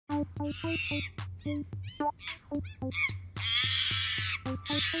Oh,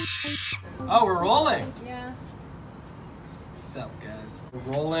 we're rolling. Yeah. What's up, guys?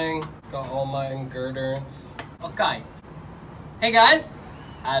 We're rolling. Got all my ingredients. Okay. Hey guys,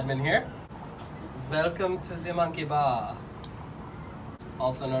 admin here. Welcome to the Monkey Bar.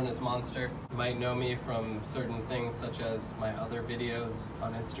 Also known as Monster. You might know me from certain things such as my other videos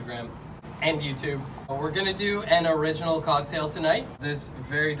on Instagram and YouTube. We're gonna do an original cocktail tonight. This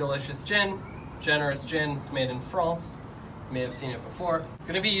very delicious gin, generous gin. It's made in France. You may have seen it before.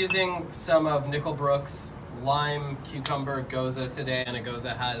 Gonna be using some of Nickelbrook's lime, cucumber, goza today. And a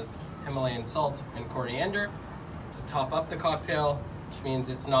goza has Himalayan salt and coriander to top up the cocktail, which means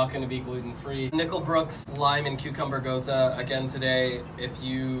it's not going to be gluten-free. Nickelbrook's lime and cucumber goza again today. If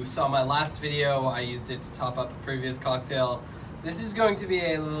you saw my last video, I used it to top up a previous cocktail. This is going to be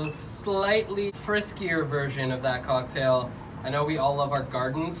a slightly friskier version of that cocktail. I know we all love our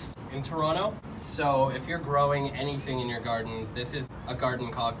gardens in Toronto, so if you're growing anything in your garden, this is a garden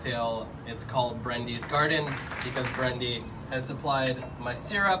cocktail. It's called Brendee's Garden because Brendee has supplied my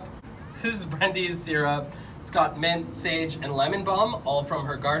syrup. This is Brendee's syrup. It's got mint, sage, and lemon balm, all from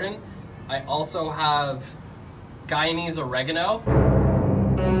her garden. I also have Guyanese oregano.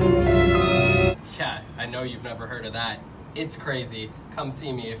 Yeah, I know you've never heard of that. It's crazy. Come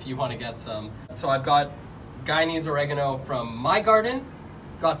see me if you want to get some. So I've got Guyanese oregano from my garden,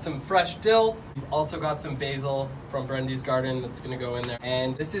 got some fresh dill. We've also got some basil from Brendee's garden that's gonna go in there.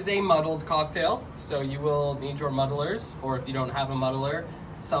 And this is a muddled cocktail, so you will need your muddlers, or if you don't have a muddler,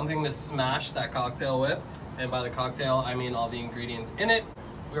 something to smash that cocktail with. And by the cocktail, I mean all the ingredients in it.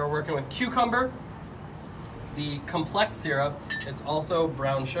 We are working with cucumber, the complex syrup. It's also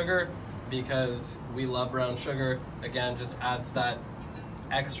brown sugar because we love brown sugar. Again, just adds that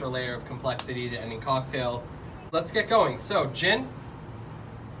extra layer of complexity to any cocktail. Let's get going. So gin,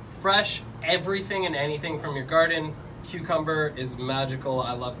 fresh, everything and anything from your garden. Cucumber is magical.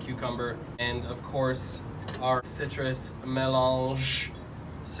 I love cucumber. And of course, our citrus melange.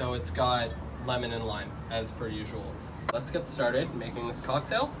 So it's got lemon and lime, as per usual. Let's get started making this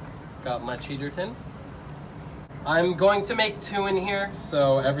cocktail. Got my cheater tin. I'm going to make 2 in here,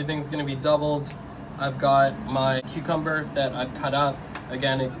 so everything's gonna be doubled. I've got my cucumber that I've cut up.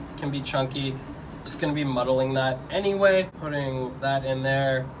 Again, it can be chunky. Just gonna be muddling that anyway, putting that in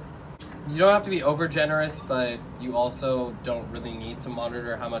there. You don't have to be over generous, but you also don't really need to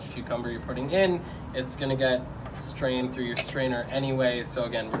monitor how much cucumber you're putting in. It's gonna get strained through your strainer anyway, so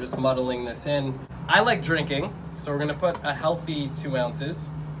again, we're just muddling this in. I like drinking, so we're gonna put a healthy 2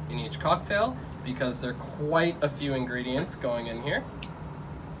 ounces in each cocktail because there are quite a few ingredients going in here.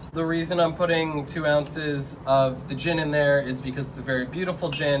 The reason I'm putting 2 ounces of the gin in there is because it's a very beautiful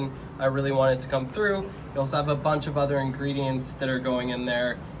gin. I really want it to come through. You also have a bunch of other ingredients that are going in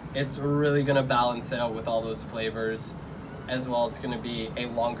there. It's really gonna balance out with all those flavors. As well, it's gonna be a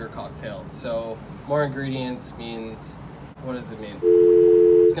longer cocktail. So more ingredients means, what does it mean?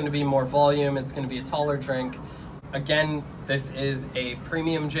 It's gonna be more volume, it's gonna be a taller drink. Again, this is a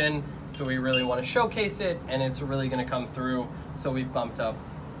premium gin, so we really wanna showcase it, and it's really gonna come through, so we've bumped up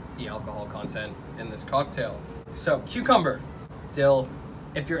the alcohol content in this cocktail. So cucumber, dill.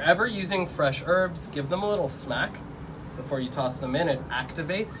 If you're ever using fresh herbs, give them a little smack before you toss them in. It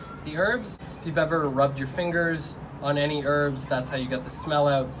activates the herbs. If you've ever rubbed your fingers on any herbs, that's how you get the smell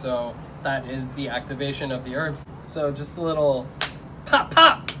out, so that is the activation of the herbs. So just a little pop,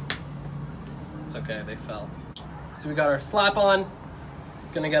 pop. It's okay, they fell. So we got our slap on.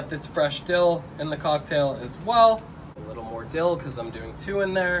 Gonna get this fresh dill in the cocktail as well. A little more dill because I'm doing 2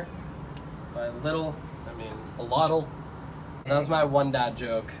 in there. By a little, I mean a lot'll. That was my one dad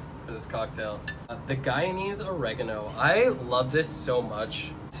joke for this cocktail. The Guyanese oregano, I love this so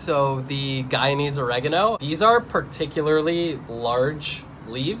much. So the Guyanese oregano, these are particularly large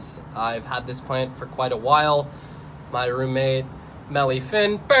leaves. I've had this plant for quite a while. My roommate, Melly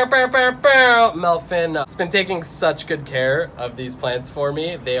Finn, Mel Finn, has been taking such good care of these plants for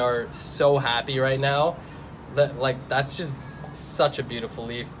me. They are so happy right now. That's just such a beautiful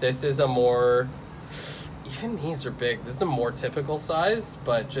leaf. This is a more, even these are big. This is a more typical size,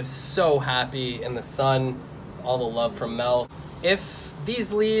 but just so happy in the sun. All the love from Mel. If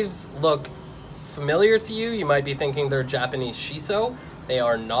these leaves look familiar to you, you might be thinking they're Japanese shiso. They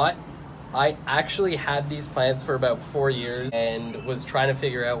are not. I actually had these plants for about 4 years and was trying to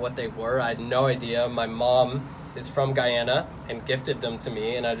figure out what they were. I had no idea. My mom is from Guyana and gifted them to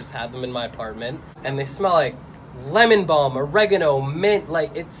me, and I just had them in my apartment. And they smell like lemon balm, oregano, mint.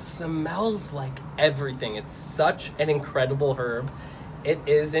 Like, it smells like everything. It's such an incredible herb. It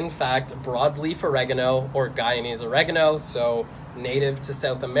is, in fact, broadleaf oregano or Guyanese oregano, so native to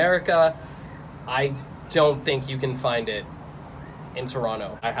South America. I don't think you can find it in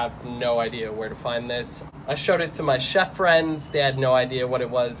Toronto. I have no idea where to find this. I showed it to my chef friends. They had no idea what it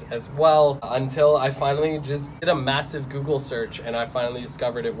was as well, until I finally just did a massive Google search and I finally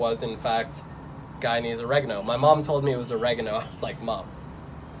discovered it was in fact Guyanese oregano. My mom told me it was oregano. I was like, Mom,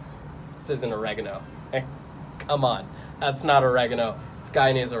 this isn't oregano. Come on, that's not oregano. It's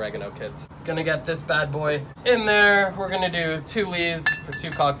Guyanese oregano, kids. Gonna get this bad boy in there. We're gonna do 2 leaves for 2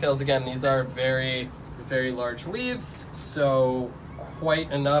 cocktails. Again, these are very, very large leaves, so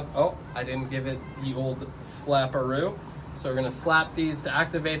quite enough. Oh, I didn't give it the old slapperoo. So we're gonna slap these to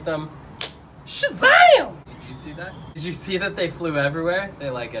activate them. Shazam! Did you see that? Did you see that they flew everywhere?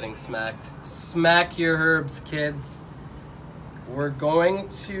 They like getting smacked. Smack your herbs, kids. We're going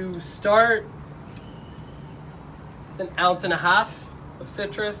to start with 1.5 ounces of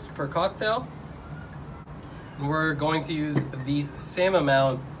citrus per cocktail. And we're going to use the same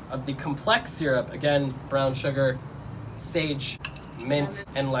amount of the complex syrup. Again, brown sugar, sage, mint,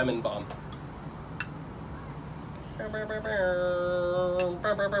 and lemon balm.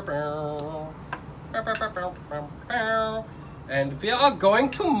 And we are going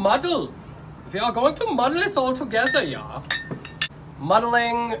to muddle. We are going to muddle it all together, yeah.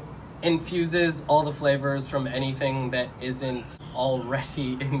 Muddling infuses all the flavors from anything that isn't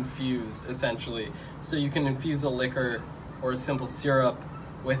already infused, essentially. So you can infuse a liquor or a simple syrup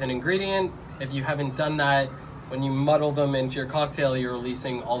with an ingredient. If you haven't done that, when you muddle them into your cocktail, you're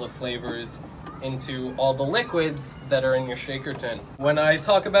releasing all the flavors into all the liquids that are in your shaker tin. When I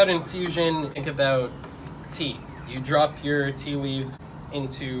talk about infusion, think about tea. You drop your tea leaves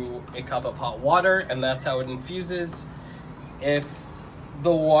into a cup of hot water, and that's how it infuses. If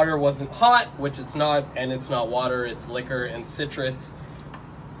the water wasn't hot, which it's not, and it's not water, it's liquor and citrus,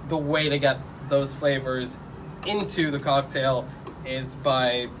 the way to get those flavors into the cocktail is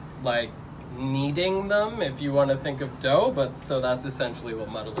by like kneading them, if you want to think of dough, but so that's essentially what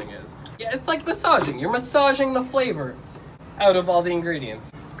muddling is. Yeah, it's like massaging. You're massaging the flavor out of all the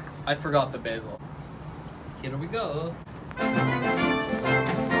ingredients. I forgot the basil. Here we go.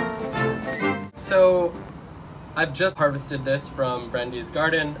 So I've just harvested this from Brendee's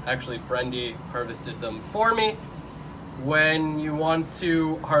garden. Actually, Brendee harvested them for me. When you want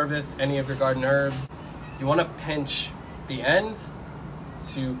to harvest any of your garden herbs, you want to pinch the end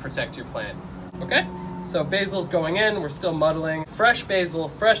to protect your plant. Okay? So basil's going in, we're still muddling. Fresh basil,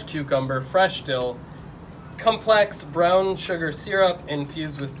 fresh cucumber, fresh dill, complex brown sugar syrup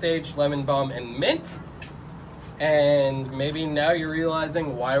infused with sage, lemon balm, and mint. And maybe now you're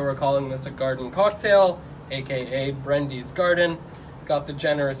realizing why we're calling this a garden cocktail, aka Brendee's Garden. Got the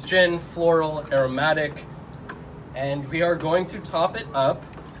generous gin, floral, aromatic, and we are going to top it up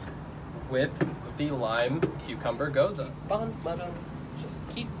with the lime cucumber goza. Bon muddle, just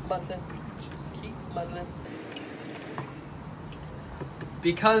keep muddling, just keep muddling.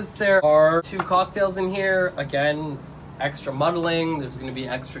 Because there are 2 cocktails in here, again, extra muddling, there's gonna be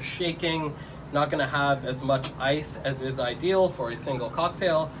extra shaking. Not gonna have as much ice as is ideal for a single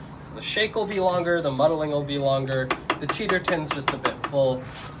cocktail. So the shake will be longer, the muddling will be longer. The cheater tin's just a bit full.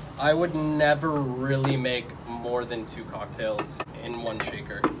 I would never really make more than 2 cocktails in one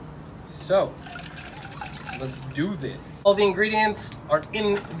shaker. So, let's do this. All the ingredients are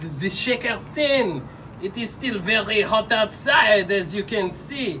in the shaker tin. It is still very hot outside, as you can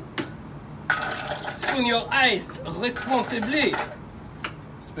see. Spoon your ice responsibly.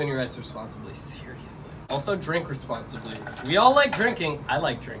 Spoon your ice responsibly, seriously. Also drink responsibly. We all like drinking. I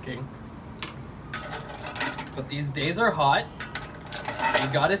like drinking. But these days are hot. You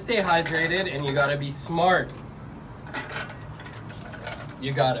gotta stay hydrated and you gotta be smart.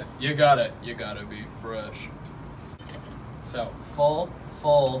 You gotta be fresh. So, full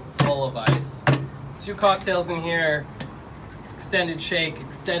of ice. 2 cocktails in here. Extended shake,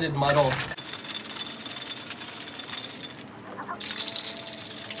 extended muddle.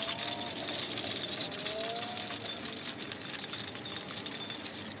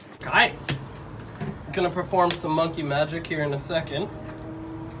 Okay. Gonna perform some monkey magic here in a second.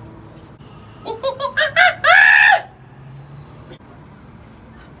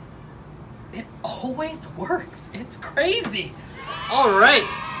 It always works. It's crazy. All right.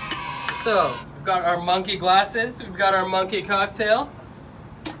 So we've got our monkey glasses. We've got our monkey cocktail.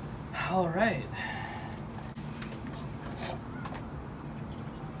 All right.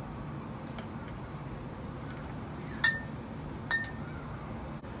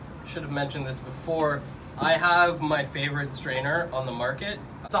 Should have mentioned this before. I have my favorite strainer on the market.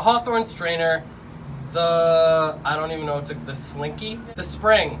 It's a Hawthorne strainer. I don't even know what the Slinky. The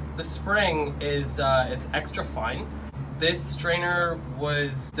spring is, it's extra fine. This strainer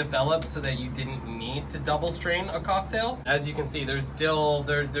was developed so that you didn't need to double strain a cocktail. As you can see, there's dill,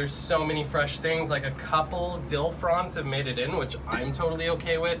 there's so many fresh things, like a couple dill fronds have made it in, which I'm totally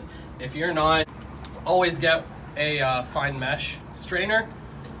okay with. If you're not, always get a fine mesh strainer.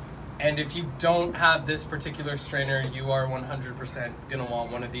 And if you don't have this particular strainer, you are 100% gonna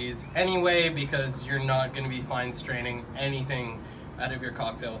want one of these anyway, because you're not gonna be fine straining anything out of your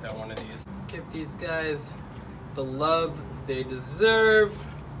cocktail without one of these. Give these guys the love they deserve.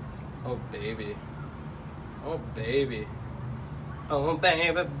 Oh baby, oh baby, oh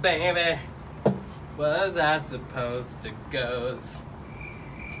baby, baby, was I supposed to go? Just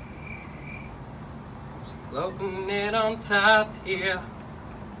floating it on top here.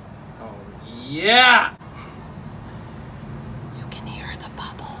 Oh yeah! You can hear the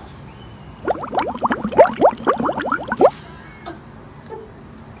bubbles.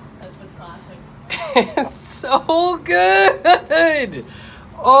 That's a classic. It's so good!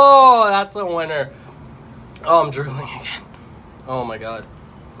 Oh, that's a winner. Oh, I'm drooling again. Oh my god.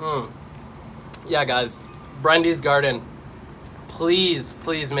 Yeah, guys, Brendee's Garden. Please,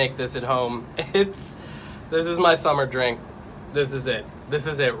 please make this at home. This is my summer drink. This is it. This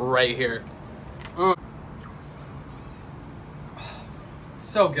is it right here.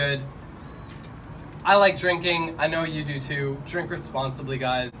 So good. I like drinking. I know you do too. Drink responsibly,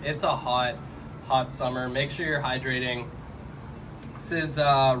 guys. It's a hot summer. Make sure you're hydrating. This is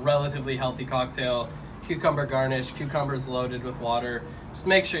a relatively healthy cocktail. Cucumber garnish, cucumbers loaded with water. Just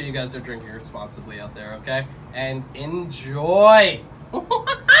make sure you guys are drinking responsibly out there, okay? And enjoy!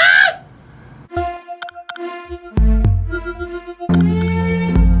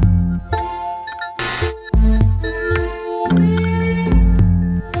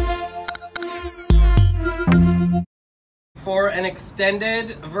 For an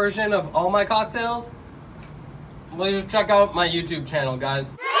extended version of all my cocktails, please check out my YouTube channel,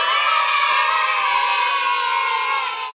 guys.